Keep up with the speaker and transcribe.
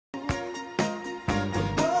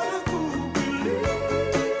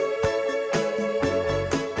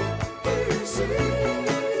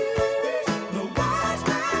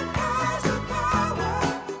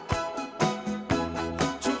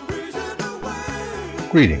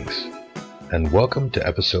Greetings, and welcome to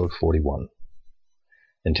episode 41.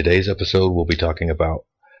 In today's episode, we'll be talking about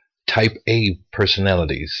type A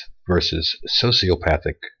personalities versus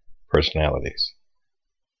sociopathic personalities.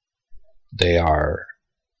 They are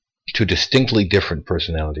two distinctly different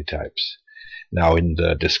personality types. Now, in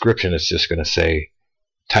the description, it's just going to say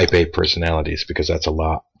type A personalities because that's a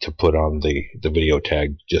lot to put on the video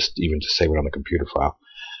tag, just even to save it on the computer file.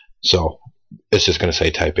 So it's just going to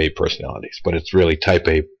say type A personalities, but it's really type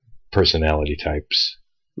A personality types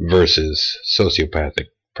versus sociopathic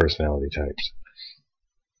personality types.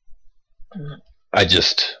 I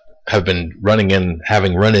just have been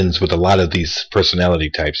having run-ins with a lot of these personality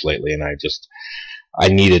types lately, and I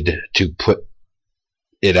needed to put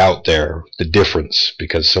it out there, the difference,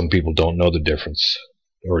 because some people don't know the difference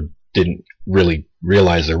or didn't really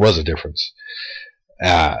realize there was a difference.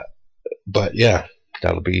 But yeah,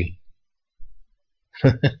 that'll be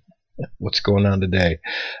what's going on today.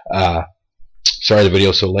 Sorry the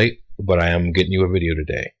video's so late, but I am getting you a video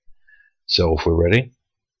today. So if we're ready,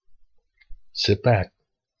 sit back,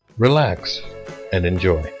 relax, and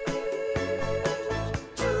enjoy.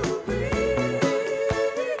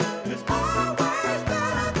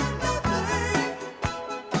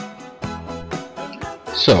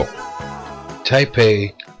 So, type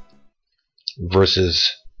A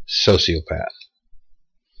versus sociopath.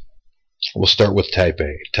 We'll start with type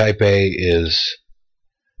A. Type A is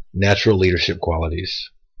natural leadership qualities,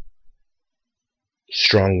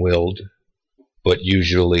 strong-willed, but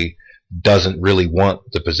usually doesn't really want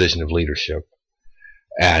the position of leadership,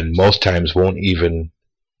 and most times won't even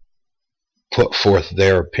put forth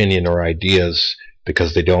their opinion or ideas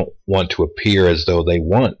because they don't want to appear as though they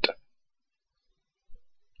want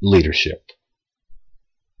leadership,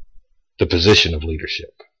 the position of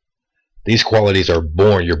leadership. These qualities are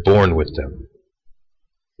born. You're born with them.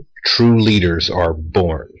 True leaders are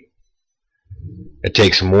born. It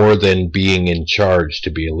takes more than being in charge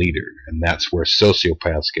to be a leader, and that's where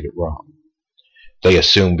sociopaths get it wrong. They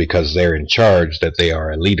assume because they're in charge that they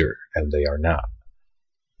are a leader, and they are not.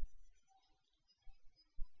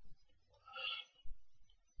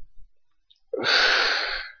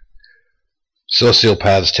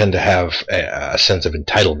 Sociopaths tend to have a sense of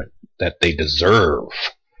entitlement, that they deserve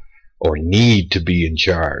or need to be in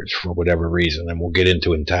charge for whatever reason, and we'll get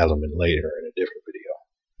into entitlement later in a different video.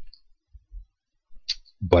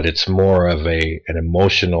 But it's more of an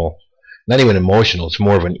emotional, not even emotional, it's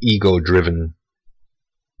more of an ego-driven,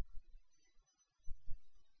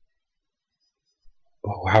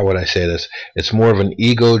 how would I say this? It's more of an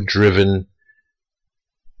ego-driven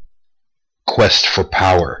quest for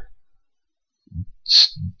power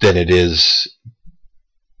than it is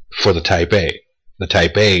for the type A. The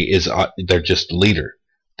type A is they're just leader.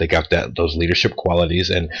 They got those leadership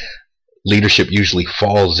qualities, and leadership usually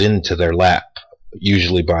falls into their lap,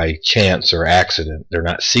 usually by chance or accident. They're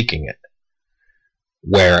not seeking it.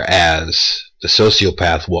 Whereas the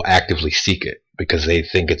sociopath will actively seek it because they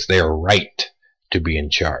think it's their right to be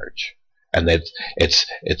in charge, and that it's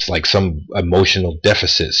like some emotional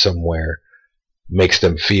deficit somewhere makes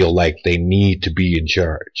them feel like they need to be in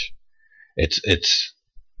charge. It's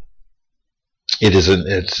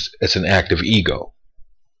an act of ego.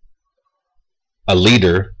 A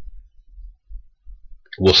leader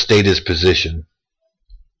will state his position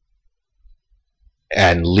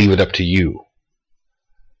and leave it up to you.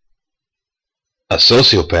 A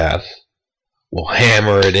sociopath will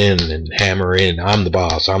hammer it in and hammer in. I'm the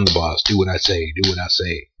boss, do what I say, do what I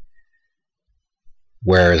say.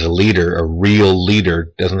 Whereas a leader, a real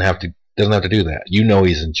leader, doesn't have to do that. You know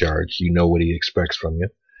he's in charge. You know what he expects from you.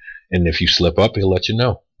 And if you slip up, he'll let you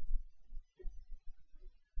know.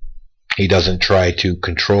 He doesn't try to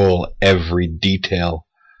control every detail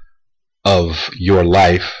of your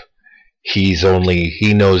life. He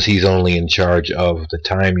knows he's only in charge of the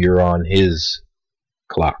time you're on his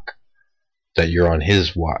clock, that you're on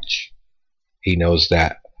his watch. He knows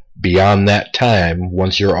that beyond that time,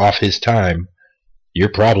 once you're off his time, you're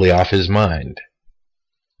probably off his mind.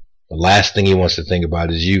 The last thing he wants to think about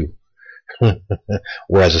is you.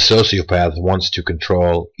 Whereas a sociopath wants to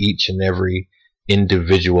control each and every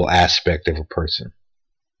individual aspect of a person.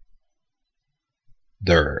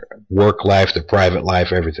 Their work life, their private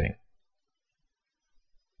life, everything.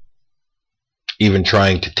 Even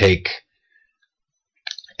trying to take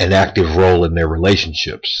an active role in their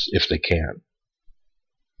relationships if they can.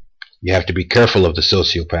 You have to be careful of the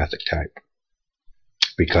sociopathic type,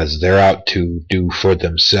 because they're out to do for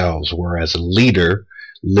themselves, whereas a leader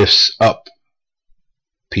lifts up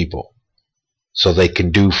people. so they can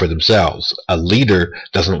do for themselves. A leader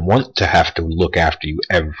doesn't want to have to look after you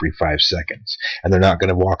every 5 seconds, and they're not going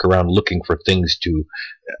to walk around looking for things to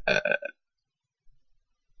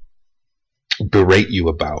berate you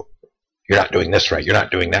about. You're not doing this right, you're not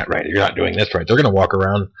doing that right, you're not doing this right. They're going to walk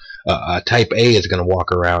around, type A is going to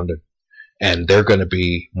walk around, and they're going to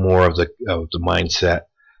be more of the mindset,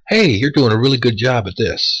 hey, you're doing a really good job at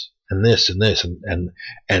this and this and this, and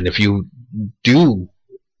if you do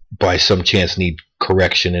by some chance need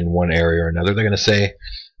correction in one area or another, they're going to say,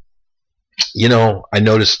 you know, I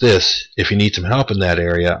noticed this, if you need some help in that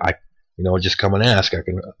area, just come and ask.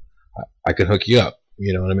 I can hook you up,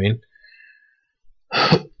 you know what I mean?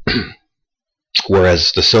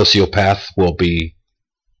 Whereas the sociopath will be,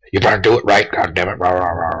 you better do it right, God damn it, rah,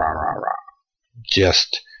 rah, rah, rah, rah, rah.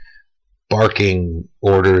 Just barking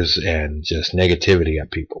orders and just negativity at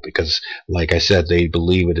people, because like I said, they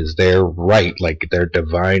believe it is their right, like their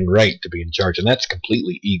divine right to be in charge, and that's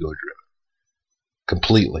completely ego driven.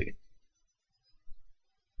 Completely.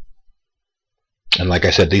 And like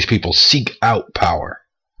I said, these people seek out power,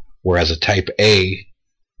 whereas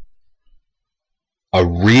a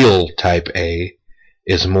real type A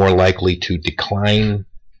is more likely to decline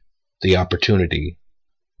the opportunity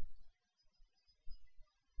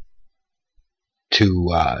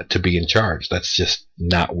to be in charge. That's just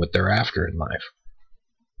not what they're after in life.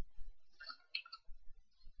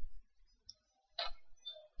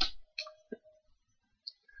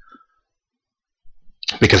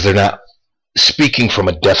 Because they're not speaking from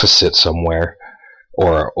a deficit somewhere,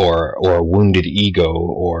 or a wounded ego,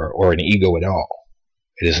 or an ego at all.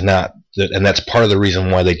 It is not, and that's part of the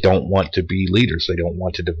reason why they don't want to be leaders. They don't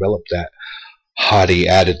want to develop that haughty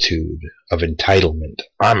attitude of entitlement.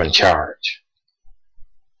 I'm in charge.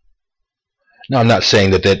 Now, I'm not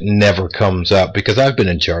saying that that never comes up, because I've been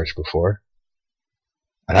in charge before,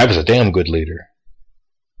 and I was a damn good leader.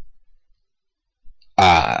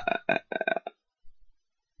 I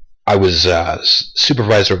was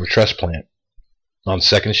supervisor of a trust plant on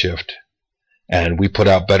second shift, and we put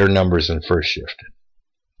out better numbers than first shift.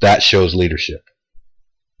 That shows leadership.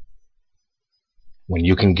 When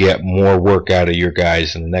you can get more work out of your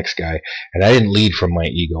guys than the next guy. And I didn't lead from my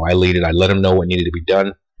ego. I let them know what needed to be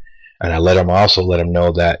done, and I also let them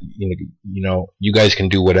know that you guys can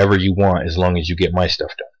do whatever you want as long as you get my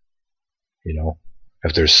stuff done.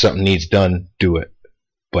 If there's something needs done, do it.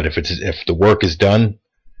 But if the work is done,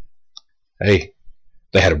 hey,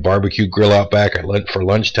 they had a barbecue grill out back for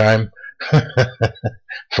lunchtime.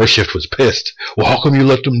 First shift was pissed. Well, how come you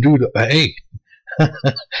let them do that? Hey,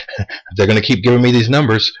 if they're going to keep giving me these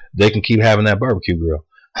numbers, they can keep having that barbecue grill.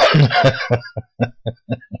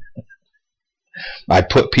 I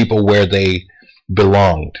put people where they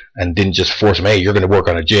belonged and didn't just force them, hey, you're going to work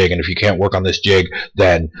on a jig, and if you can't work on this jig,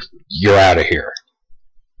 then you're out of here.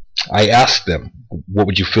 I asked them, what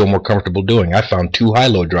would you feel more comfortable doing? I found 2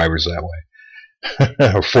 high-low drivers that way.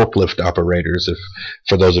 Or forklift operators,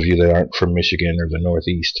 for those of you that aren't from Michigan or the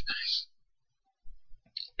Northeast,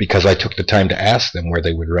 because I took the time to ask them where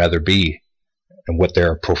they would rather be and what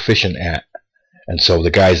they're proficient at. And so the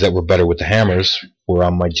guys that were better with the hammers were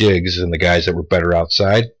on my jigs, and the guys that were better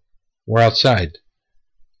outside were outside.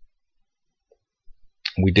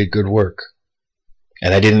 We did good work,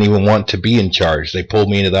 and I didn't even want to be in charge. They pulled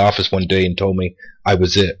me into the office one day and told me I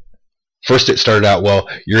was it. First it started out, well,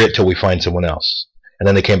 you're it till we find someone else. And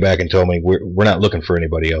then they came back and told me, we're not looking for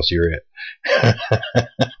anybody else, you're it.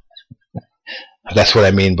 That's what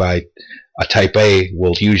I mean by a type A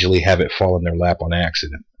will usually have it fall in their lap on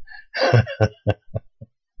accident.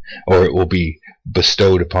 Or it will be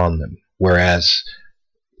bestowed upon them. Whereas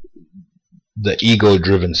the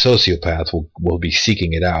ego-driven sociopath will be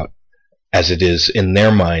seeking it out, as it is, in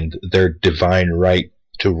their mind, their divine right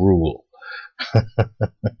to rule.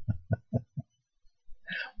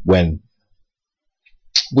 When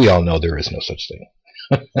we all know there is no such thing.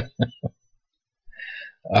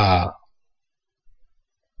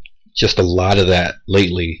 Just a lot of that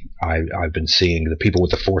lately I've been seeing, the people with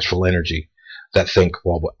the forceful energy that think,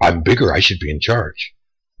 well, I'm bigger, I should be in charge.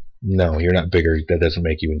 No, you're not bigger. That doesn't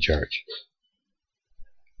make you in charge.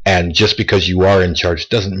 And just because you are in charge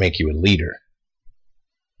doesn't make you a leader,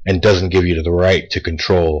 and doesn't give you the right to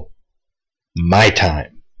control my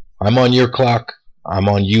time. I'm on your clock. I'm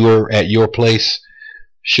on at your place.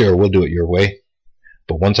 Sure, we'll do it your way.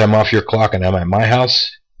 But once I'm off your clock and I'm at my house,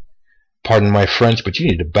 pardon my French, but you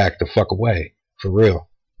need to back the fuck away. For real.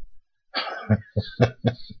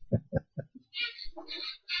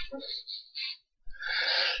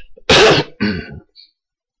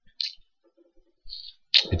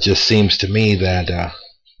 It just seems to me that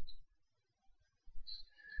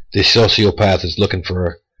The sociopath is looking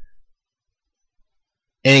for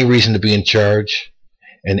any reason to be in charge,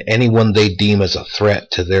 and anyone they deem as a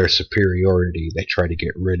threat to their superiority they try to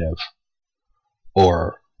get rid of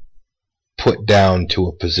or put down to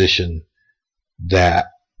a position that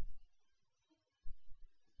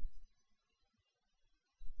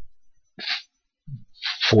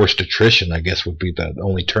forced attrition, I guess, would be the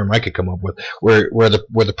only term I could come up with, where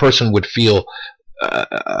the person would feel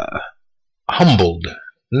humbled,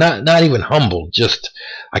 not even humbled, just,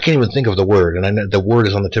 I can't even think of the word, and I know the word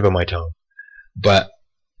is on the tip of my tongue, but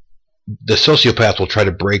the sociopath will try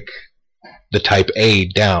to break the type A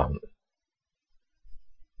down,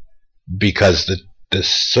 because the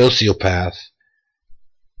sociopath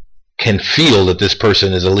can feel that this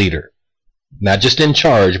person is a leader, not just in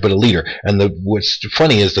charge, but a leader. And what's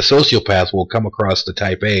funny is the sociopath will come across the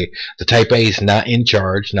type A. The type A is not in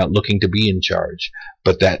charge, not looking to be in charge,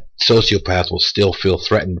 but that sociopath will still feel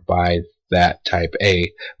threatened by that type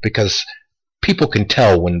A, because people can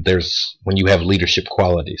tell when you have leadership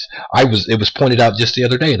qualities. It was pointed out just the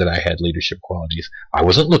other day that I had leadership qualities. I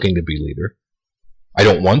wasn't looking to be leader. I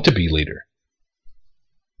don't want to be leader.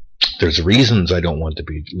 There's reasons I don't want to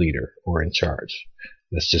be leader or in charge.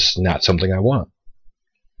 That's just not something I want.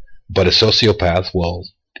 But a sociopath will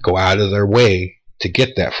go out of their way to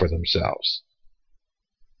get that for themselves.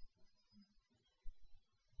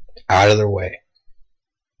 Out of their way.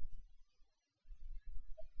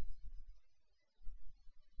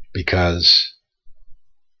 Because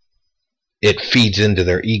it feeds into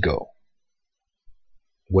their ego.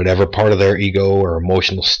 Whatever part of their ego or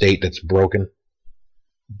emotional state that's broken,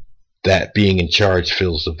 that being in charge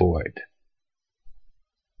fills the void.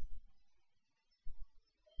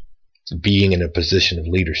 Being in a position of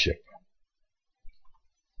leadership.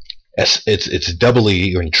 It's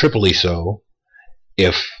doubly and triply so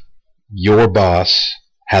if your boss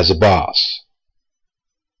has a boss.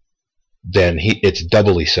 Then it's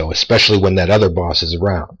doubly so, especially when that other boss is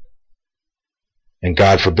around. And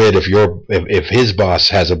God forbid if his boss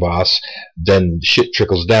has a boss, then shit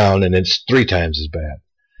trickles down and it's 3 times as bad.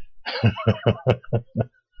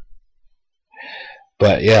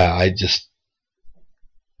 But yeah, I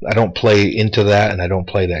don't play into that, and I don't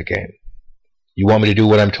play that game. You want me to do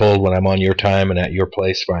what I'm told when I'm on your time and at your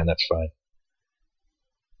place? Fine, that's fine.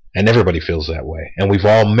 And everybody feels that way. And we've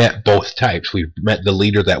all met both types. We've met the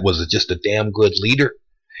leader that was just a damn good leader,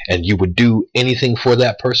 and you would do anything for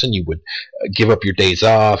that person. You would give up your days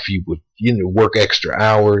off. You would work extra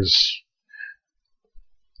hours.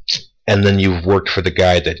 And then you've worked for the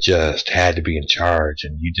guy that just had to be in charge,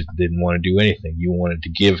 and you just didn't want to do anything. You wanted to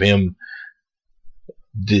give him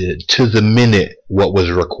to the minute what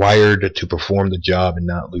was required to perform the job and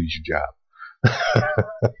not lose your job.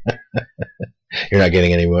 You're not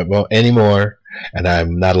getting any more, and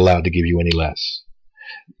I'm not allowed to give you any less,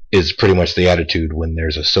 is pretty much the attitude when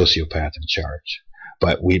there's a sociopath in charge.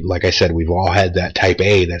 But like I said, we've all had that type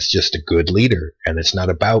A that's just a good leader, and it's not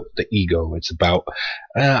about the ego. It's about,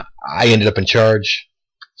 I ended up in charge,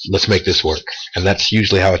 let's make this work. And that's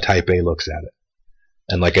usually how a type A looks at it.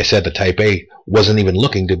 And like I said, the type A wasn't even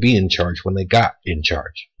looking to be in charge when they got in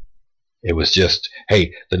charge. It was just,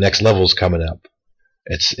 hey, the next level's coming up.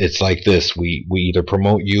 It's like this. We either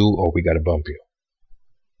promote you or we got to bump you.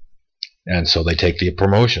 And so they take the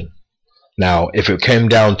promotion. Now, if it came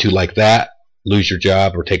down to like that, lose your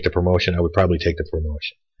job or take the promotion, I would probably take the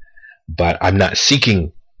promotion. But I'm not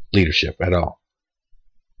seeking leadership at all.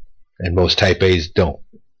 And most type A's don't.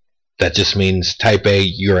 That just means type A,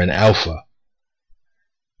 you're an alpha.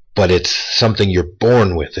 But it's something you're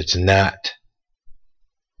born with. It's not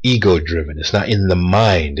ego driven. It's not in the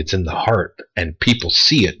mind. It's in the heart. And people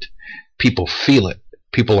see it. People feel it.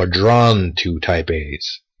 People are drawn to type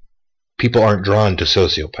A's. People aren't drawn to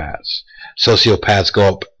sociopaths. Sociopaths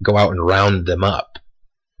go out and round them up.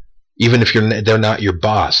 Even if they're not your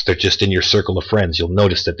boss, they're just in your circle of friends. You'll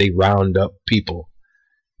notice that they round up people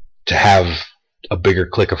to have a bigger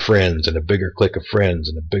clique of friends and a bigger clique of friends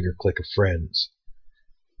and a bigger clique of friends.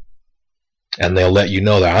 And they'll let you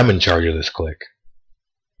know that I'm in charge of this clique.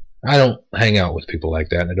 I don't hang out with people like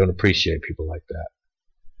that, and I don't appreciate people like that.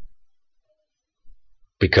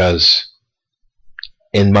 Because,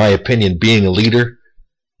 in my opinion, being a leader,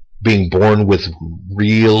 being born with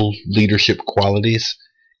real leadership qualities,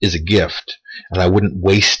 is a gift. And I wouldn't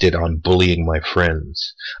waste it on bullying my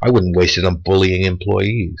friends. I wouldn't waste it on bullying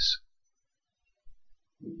employees.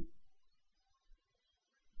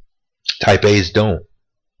 Type A's don't.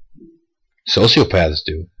 Sociopaths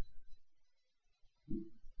do.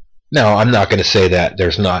 Now, I'm not going to say that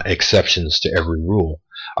there's not exceptions to every rule.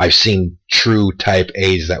 I've seen true type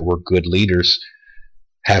A's that were good leaders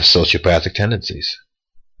have sociopathic tendencies,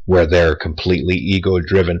 where they're completely ego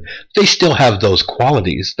driven. They still have those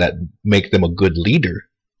qualities that make them a good leader,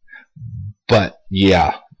 but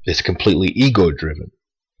yeah, it's completely ego driven.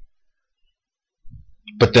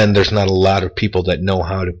 But then there's not a lot of people that know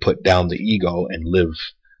how to put down the ego and live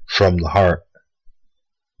from the heart.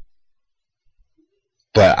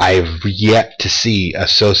 But I've yet to see a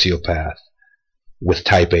sociopath with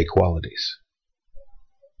type A qualities.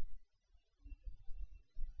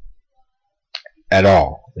 At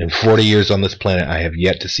all. In 40 years on this planet, I have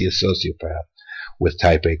yet to see a sociopath with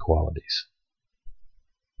type A qualities.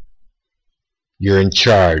 You're in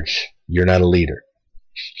charge. You're not a leader.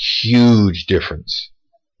 Huge difference.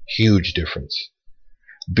 Huge difference.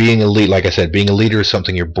 Being a leader, like I said, being a leader is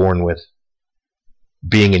something you're born with.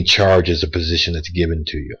 Being in charge is a position that's given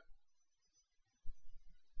to you,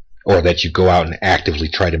 or that you go out and actively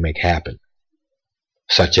try to make happen,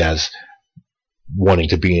 such as wanting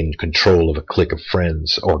to be in control of a clique of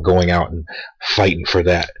friends, or going out and fighting for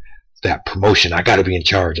that promotion. I gotta be in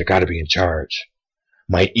charge. I gotta be in charge.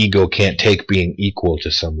 My ego can't take being equal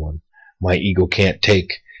to someone. My ego can't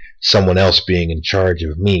take someone else being in charge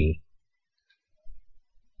of me.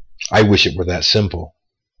 I wish it were that simple.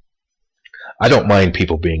 I don't mind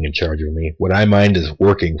people being in charge of me. What I mind is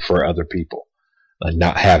working for other people and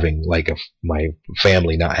not having, like, my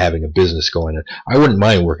family not having a business going on. I wouldn't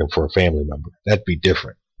mind working for a family member. That'd be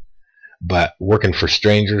different. But working for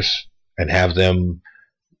strangers and have them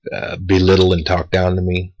belittle and talk down to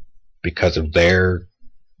me because of their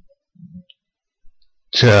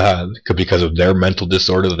mental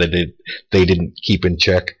disorder that they didn't keep in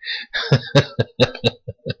check.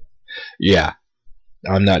 Yeah.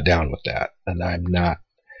 I'm not down with that, and I'm not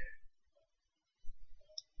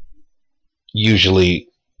usually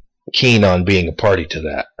keen on being a party to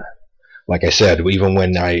that. Like I said, even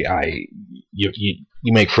when you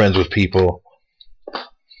make friends with people,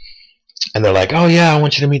 and they're like, "Oh yeah, I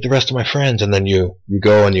want you to meet the rest of my friends," and then you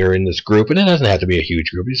go and you're in this group, and it doesn't have to be a huge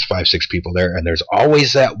group. It's 5, 6 people there, and there's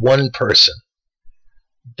always that one person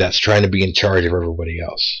that's trying to be in charge of everybody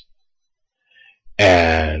else,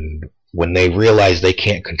 and when they realize they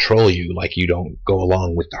can't control you, like you don't go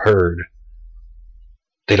along with the herd,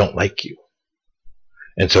 they don't like you.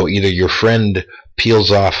 And so either your friend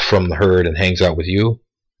peels off from the herd and hangs out with you,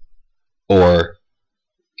 or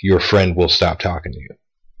your friend will stop talking to you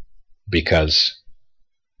because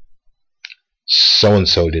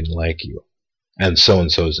so-and-so didn't like you, and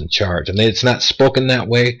so-and-so's in charge. And it's not spoken that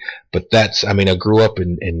way, but that's, I mean, I grew up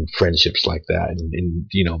in friendships like that, and in,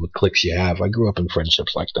 you know, the cliques you have. I grew up in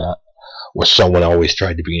friendships like that, where someone always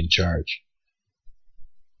tried to be in charge.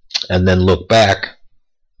 And then look back,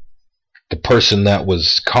 the person that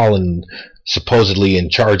was calling supposedly in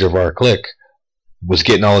charge of our clique was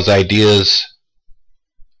getting all his ideas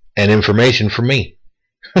and information from me.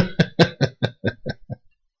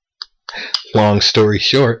 Long story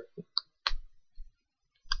short,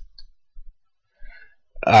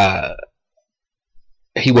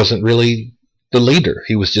 he wasn't really the leader.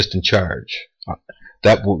 He was just in charge.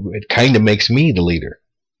 It kind of makes me the leader.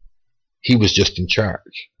 He was just in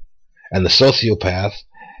charge. And the sociopath,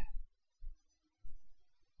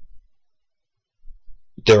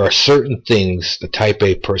 there are certain things the type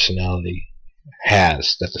A personality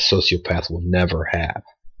has that the sociopath will never have,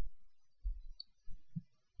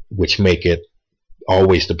 which make it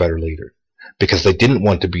always the better leader. Because they didn't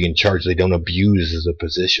want to be in charge. They don't abuse as a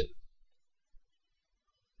position.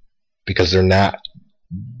 Because they're not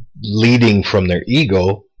leading from their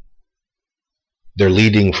ego, they're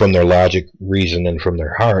leading from their logic, reason, and from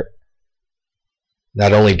their heart.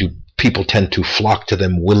 Not only do people tend to flock to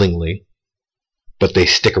them willingly, but they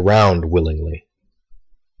stick around willingly.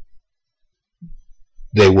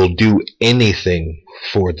 They will do anything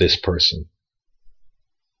for this person.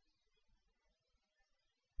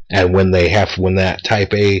 And when that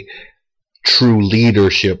type A true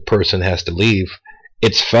leadership person has to leave,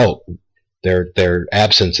 it's felt. Their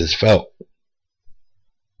absence is felt.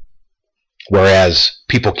 Whereas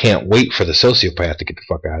people can't wait for the sociopath to get the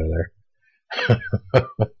fuck out of there.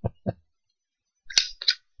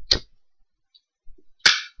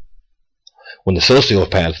 When the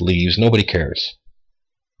sociopath leaves, nobody cares.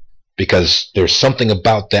 Because there's something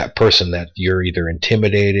about that person that you're either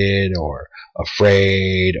intimidated or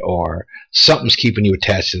afraid, or something's keeping you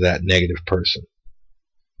attached to that negative person.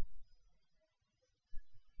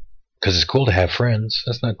 Because it's cool to have friends.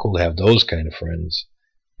 That's not cool to have those kind of friends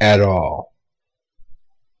at all.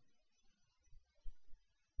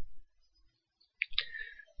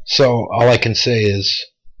 So all I can say is,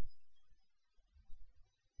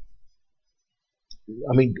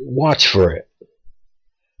 I mean, watch for it.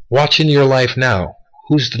 Watch in your life now.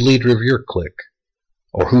 Who's the leader of your clique?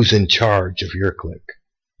 Or who's in charge of your clique?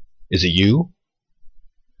 Is it you?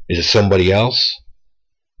 Is it somebody else?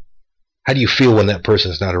 How do you feel when that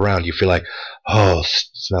person's not around? You feel like, oh,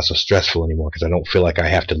 it's not so stressful anymore because I don't feel like I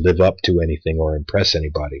have to live up to anything or impress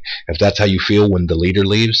anybody. If that's how you feel when the leader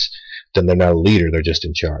leaves, then they're not a leader, they're just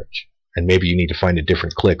in charge. And maybe you need to find a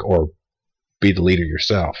different clique or be the leader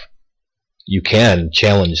yourself. You can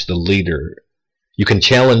challenge the leader. You can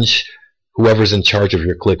challenge whoever's in charge of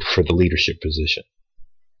your clique for the leadership position.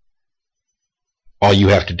 All you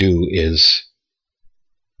have to do is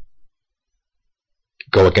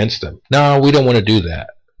go against them. No, we don't want to do that.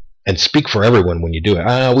 And speak for everyone when you do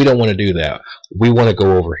it. We don't want to do that. We want to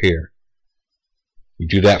go over here. You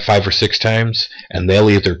do that 5 or 6 times, and they'll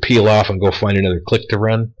either peel off and go find another clique to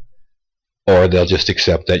run, or they'll just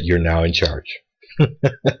accept that you're now in charge.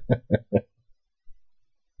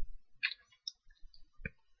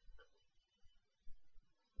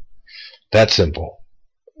 That simple.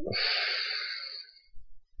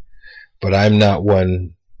 But I'm not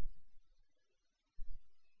one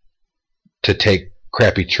to take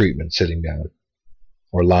crappy treatment sitting down,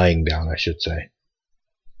 or lying down, I should say.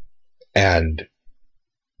 And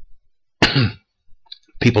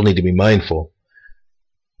people need to be mindful.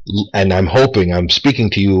 And I'm speaking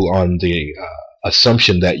to you on the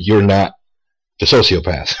assumption that you're not the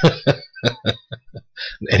sociopath.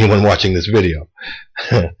 Anyone watching this video.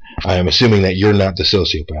 I am assuming that you're not the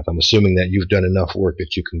sociopath. I'm assuming that you've done enough work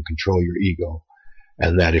that you can control your ego,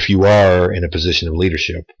 and that if you are in a position of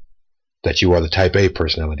leadership, that you are the type A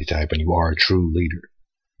personality type and you are a true leader.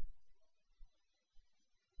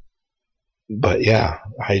 But yeah,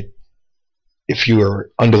 if you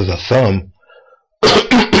are under the thumb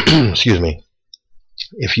excuse me,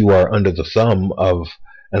 if you are under the thumb of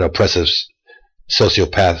an oppressive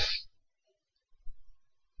sociopath,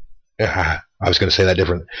 I was going to say that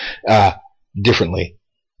differently.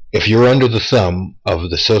 If you're under the thumb of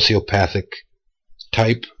the sociopathic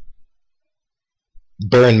type,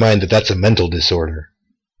 bear in mind that that's a mental disorder,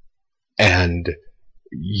 and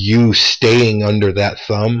you staying under that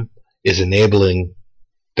thumb is enabling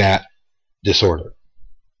that disorder,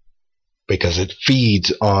 because it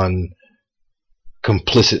feeds on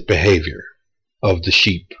complicit behavior of the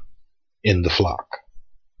sheep in the flock.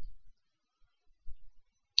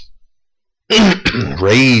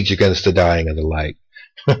 Rage against the dying of the light.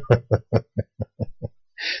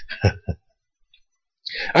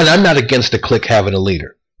 And I'm not against a clique having a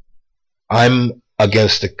leader. I'm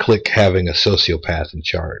against a clique having a sociopath in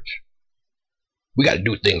charge. We got to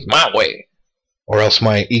do things my way, or else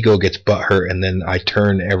my ego gets butthurt and then I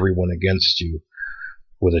turn everyone against you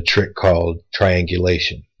with a trick called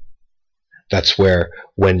triangulation. That's where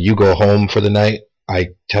when you go home for the night, I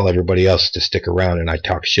tell everybody else to stick around and I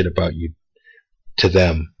talk shit about you to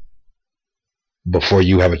them before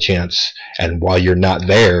you have a chance, and while you're not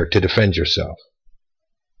there to defend yourself.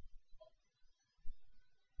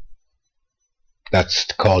 That's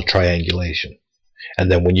called triangulation.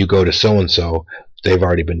 And then when you go to so-and-so, they've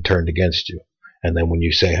already been turned against you. And then when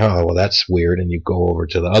you say, oh, well, that's weird, and you go over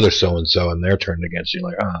to the other so-and-so and they're turned against you,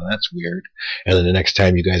 like, oh, that's weird. And then the next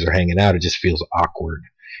time you guys are hanging out, it just feels awkward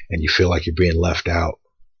and you feel like you're being left out.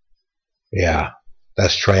 Yeah,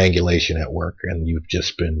 that's triangulation at work, and you've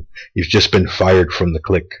just been fired from the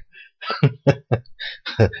clique.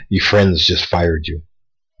 Your friends just fired you.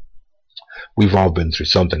 We've all been through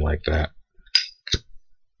something like that.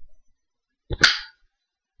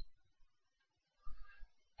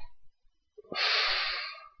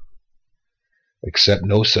 Except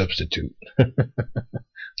no substitute.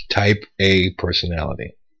 Type A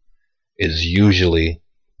personality is usually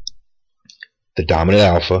the dominant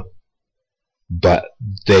alpha, but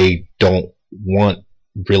they don't want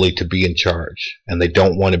really to be in charge, and they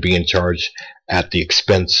don't want to be in charge at the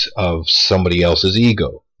expense of somebody else's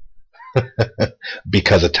ego.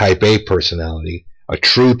 Because a type A personality, a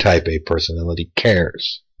true type A personality,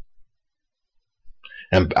 cares.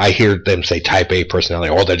 And I hear them say type A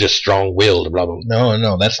personality, oh, they're just strong-willed, blah, blah.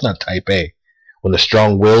 No, that's not type A. When the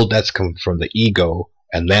strong-willed, that's come from the ego,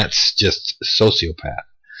 and that's just sociopath.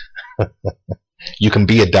 You can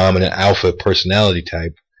be a dominant alpha personality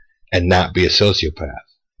type and not be a sociopath.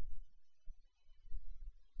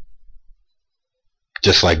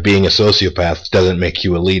 Just like being a sociopath doesn't make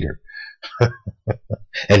you a leader.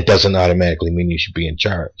 And doesn't automatically mean you should be in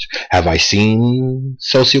charge. Have I seen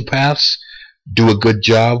sociopaths do a good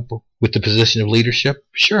job with the position of leadership?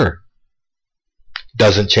 Sure.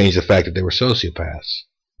 Doesn't change the fact that they were sociopaths.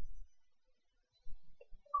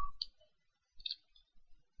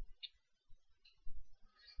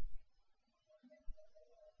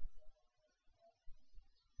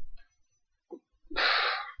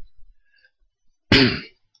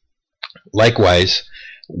 Likewise,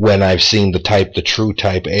 when I've seen the true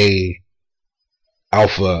type A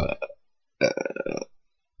alpha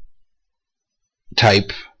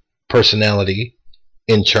type personality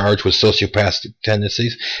in charge with sociopathic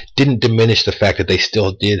tendencies, didn't diminish the fact that they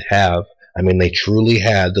still did have, they truly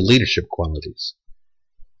had the leadership qualities.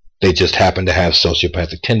 They just happen to have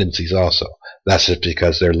sociopathic tendencies also. That's just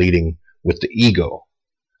because they're leading with the ego.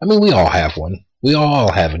 We all have one. We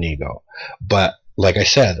all have an ego. But like I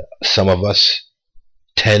said, some of us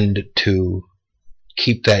tend to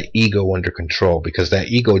keep that ego under control, because that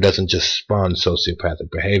ego doesn't just spawn sociopathic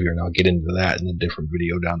behavior, and I'll get into that in a different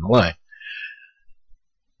video down the line.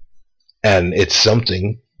 And it's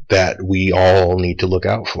something that we all need to look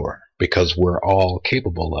out for, because we're all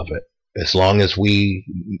capable of it. As long as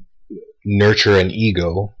we nurture an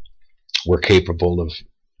ego, we're capable of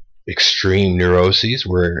extreme neuroses,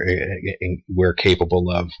 we're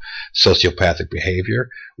capable of sociopathic behavior,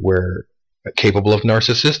 we're capable of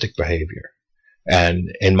narcissistic behavior.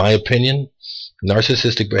 And in my opinion,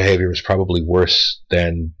 narcissistic behavior is probably worse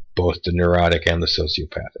than both the neurotic and the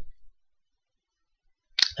sociopathic.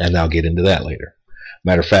 And I'll get into that later.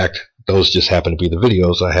 Matter of fact, those just happen to be the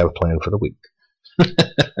videos I have planned for the week.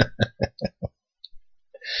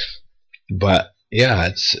 But yeah,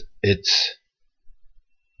 it's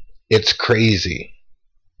crazy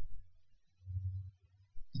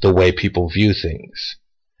the way people view things.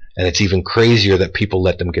 And it's even crazier that people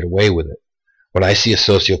let them get away with it. When I see a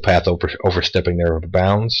sociopath overstepping their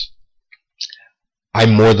bounds, I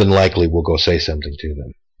more than likely will go say something to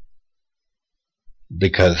them.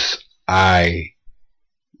 Because I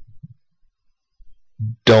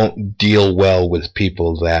don't deal well with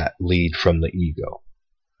people that lead from the ego.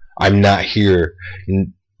 I'm not here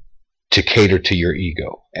to cater to your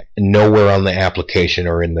ego. Nowhere on the application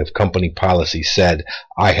or in the company policy said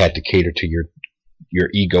I had to cater to your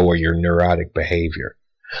ego or your neurotic behavior.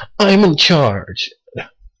 I'm in charge.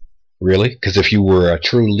 Really? Because if you were a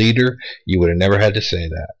true leader, you would have never had to say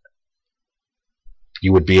that.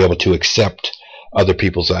 You would be able to accept other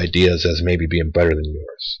people's ideas as maybe being better than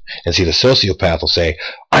yours. And see, the sociopath will say,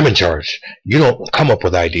 I'm in charge. You don't come up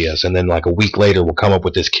with ideas. And then like a week later we'll come up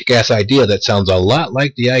with this kick-ass idea that sounds a lot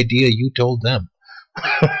like the idea you told them.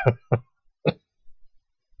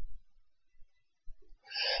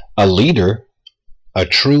 A leader, a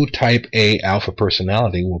true type A alpha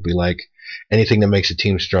personality, will be like, anything that makes a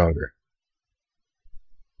team stronger.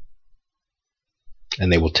 And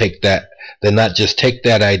they will take that, they'll not just take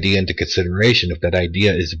that idea into consideration. If that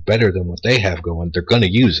idea is better than what they have going, they're going to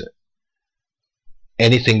use it.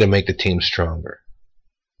 Anything to make the team stronger.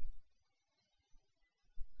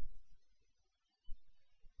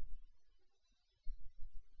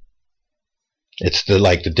 It's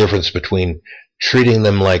the difference between treating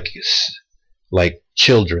them like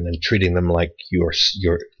children and treating them like your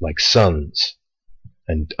like sons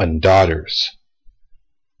and daughters.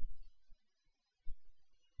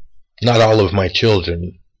 Not all of my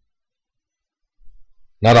children,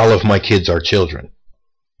 not all of my kids are children.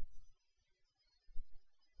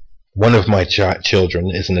 One of my children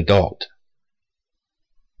is an adult.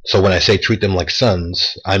 So when I say treat them like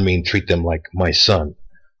sons, I mean treat them like my son,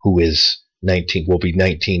 who is 19, will be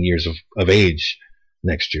 19 years of age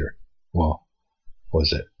next year. Well, what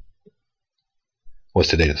is it? What's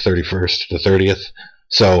today, the 31st, the 30th?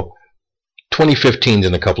 So 2015 is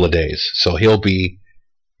in a couple of days. So he'll be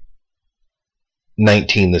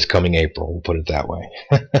 19 this coming April, we'll put it that way.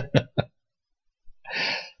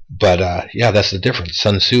 But yeah, that's the difference.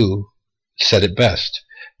 Sun Tzu said it best.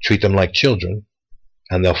 Treat them like children,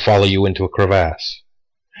 and they'll follow you into a crevasse.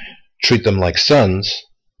 Treat them like sons,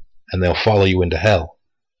 and they'll follow you into hell.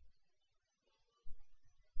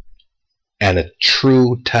 And a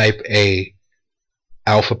true type A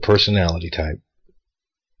alpha personality type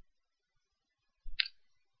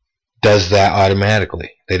does that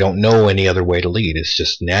automatically. They don't know any other way to lead. It's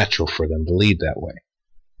just natural for them to lead that way,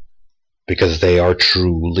 because they are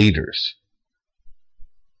true leaders.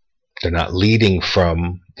 They're not leading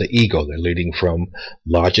from the ego. They're leading from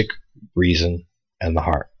logic, reason, and the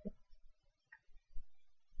heart.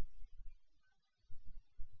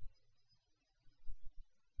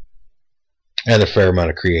 And a fair amount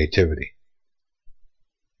of creativity.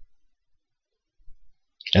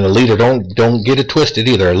 And a leader, don't get it twisted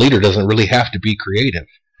either. A leader doesn't really have to be creative.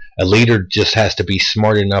 A leader just has to be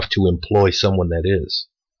smart enough to employ someone that is.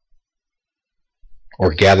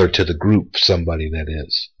 Or gather to the group somebody that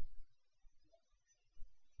is.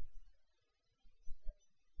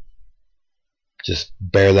 Just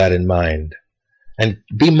bear that in mind. And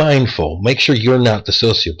be mindful. Make sure you're not the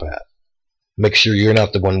sociopath. Make sure you're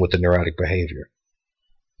not the one with the neurotic behavior.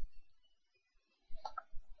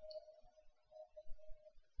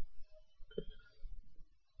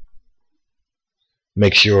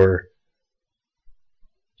 Make sure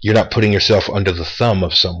you're not putting yourself under the thumb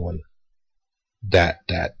of someone that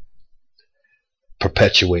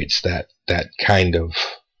perpetuates that kind of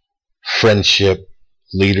friendship,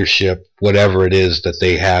 leadership, whatever it is that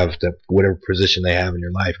they have, that whatever position they have in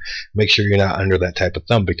your life. Make sure you're not under that type of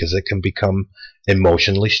thumb, because it can become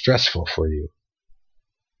emotionally stressful for you.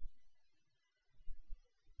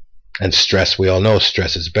 And stress, we all know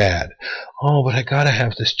stress is bad. Oh, but I gotta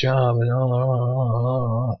have this job,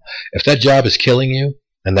 and if that job is killing you,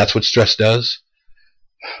 and that's what stress does,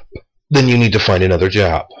 then you need to find another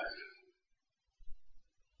job.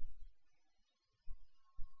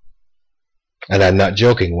 And I'm not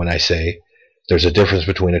joking when I say there's a difference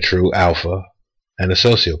between a true alpha and a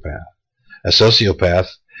sociopath. A sociopath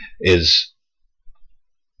is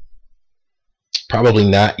probably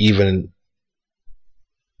not even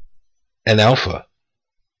an alpha.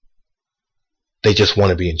 They just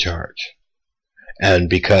want to be in charge. And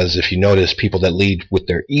because if you notice, people that lead with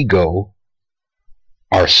their ego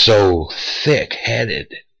are so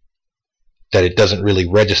thick-headed that it doesn't really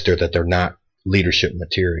register that they're not leadership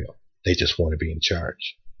material. They just want to be in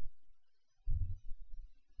charge.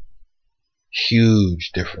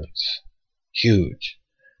 Huge difference. Huge.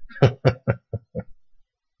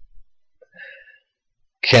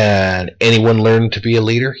 Can anyone learn to be a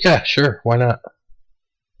leader? Yeah, sure. Why not?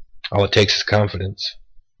 All it takes is confidence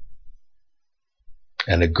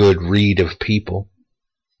and a good read of people.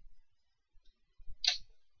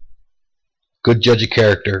 Good judge of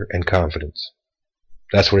character and confidence.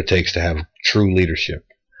 That's what it takes to have true leadership.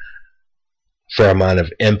 Fair amount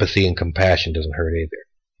of empathy and compassion doesn't hurt either.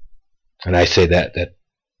 And I say that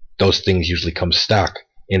those things usually come stock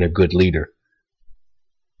in a good leader.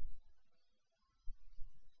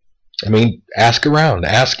 I mean, ask around.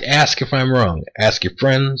 Ask if I'm wrong. Ask your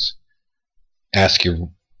friends. Ask your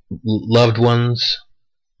loved ones.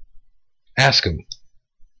 Ask them.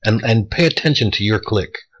 And pay attention to your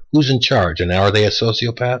clique. Who's in charge? And are they a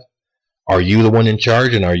sociopath? Are you the one in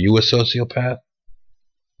charge, and are you a sociopath?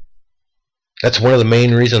 That's one of the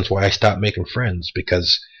main reasons why I stopped making friends,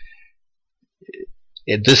 because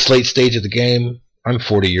at this late stage of the game, I'm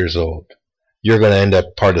 40 years old. You're going to end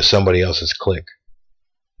up part of somebody else's clique.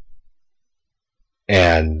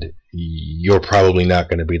 And you're probably not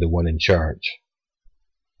going to be the one in charge.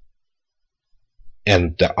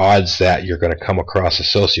 And the odds that you're going to come across a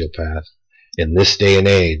sociopath in this day and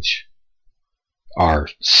age are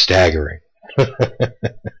staggering.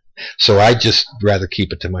 So I just rather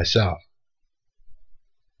keep it to myself.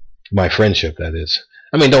 My friendship, that is.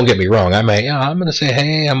 I mean, don't get me wrong. I'm going to say,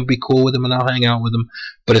 hey, I'm going to be cool with them and I'll hang out with them.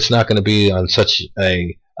 But it's not going to be on such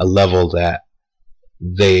a level that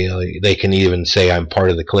they can even say I'm part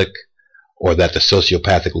of the clique, or that the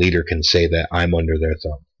sociopathic leader can say that I'm under their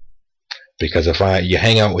thumb. Because if you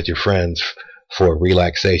hang out with your friends for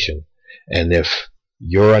relaxation, and if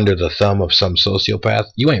you're under the thumb of some sociopath,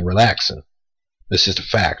 you ain't relaxing. It's just a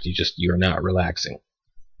fact. You're not relaxing.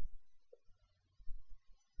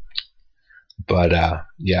 But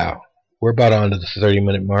yeah, we're about on to the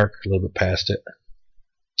 30-minute mark, a little bit past it.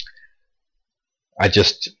 I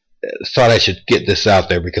just thought I should get this out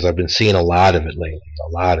there because I've been seeing a lot of it lately,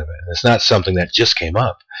 a lot of it. And it's not something that just came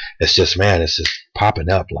up. It's just, man, it's just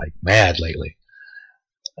popping up like mad lately.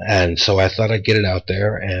 And so I thought I'd get it out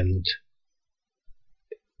there, and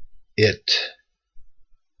the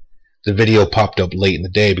video popped up late in the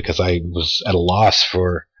day because I was at a loss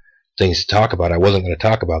for things to talk about. I wasn't going to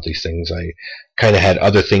talk about these things. I kind of had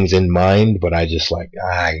other things in mind, but I just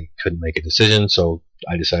I couldn't make a decision, so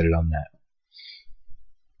I decided on that.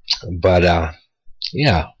 But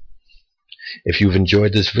yeah, if you've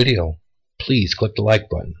enjoyed this video, please click the like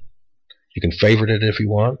button. You can favorite it if you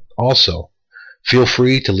want. Also, feel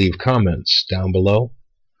free to leave comments down below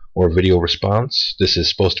or video response. This is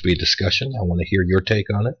supposed to be a discussion. I want to hear your take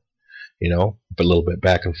on it. You know, but a little bit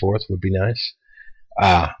back and forth would be nice.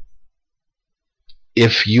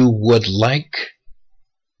 If you would like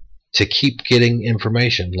to keep getting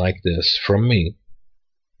information like this from me,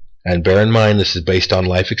 and bear in mind this is based on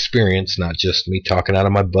life experience, not just me talking out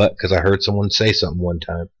of my butt because I heard someone say something one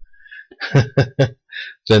time,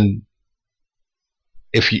 then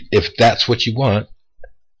if that's what you want,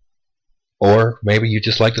 or maybe you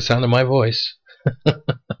just like the sound of my voice,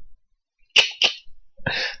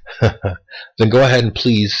 then go ahead and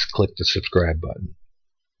please click the subscribe button.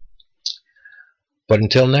 But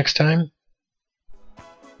until next time,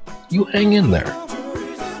 you hang in there.